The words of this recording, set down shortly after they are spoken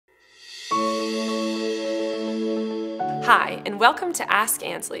Hi, and welcome to Ask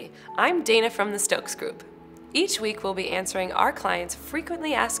Anslie. I'm Dana from the Stokes Group. Each week we'll be answering our clients'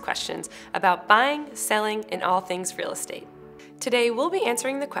 frequently asked questions about buying, selling, and all things real estate. Today we'll be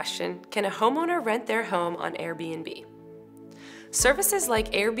answering the question, can a homeowner rent their home on Airbnb? Services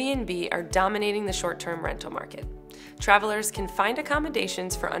like Airbnb are dominating the short-term rental market. Travelers can find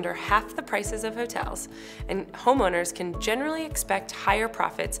accommodations for under half the prices of hotels, and homeowners can generally expect higher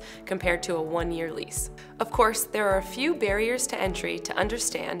profits compared to a one-year lease. Of course, there are a few barriers to entry to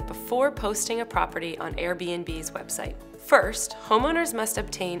understand before posting a property on Airbnb's website. First, homeowners must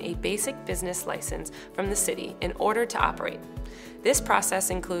obtain a basic business license from the city in order to operate. This process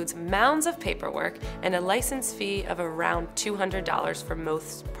includes mounds of paperwork and a license fee of around $200 for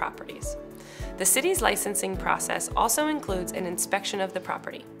most properties. The city's licensing process also includes an inspection of the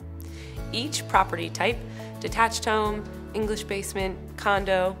property. Each property type, detached home, English basement,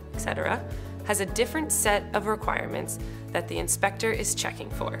 condo, etc., has a different set of requirements that the inspector is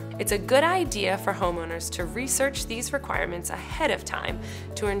checking for. It's a good idea for homeowners to research these requirements ahead of time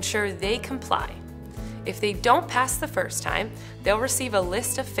to ensure they comply. If they don't pass the first time, they'll receive a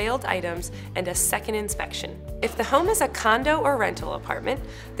list of failed items and a second inspection. If the home is a condo or rental apartment,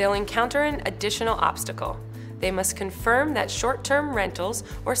 they'll encounter an additional obstacle. They must confirm that short-term rentals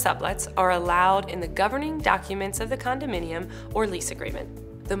or sublets are allowed in the governing documents of the condominium or lease agreement.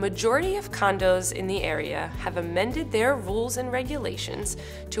 The majority of condos in the area have amended their rules and regulations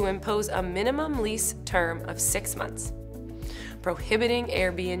to impose a minimum lease term of 6 months, prohibiting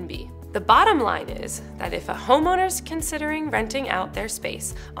Airbnb. The bottom line is that if a homeowner's considering renting out their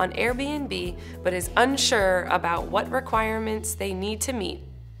space on Airbnb but is unsure about what requirements they need to meet,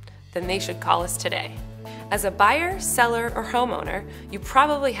 then they should call us today. As a buyer, seller, or homeowner, you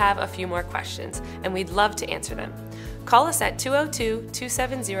probably have a few more questions, and we'd love to answer them. Call us at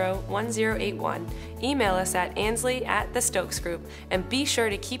 202-270-1081, email us at anslie@thestokesgroup, and be sure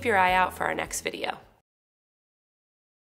to keep your eye out for our next video.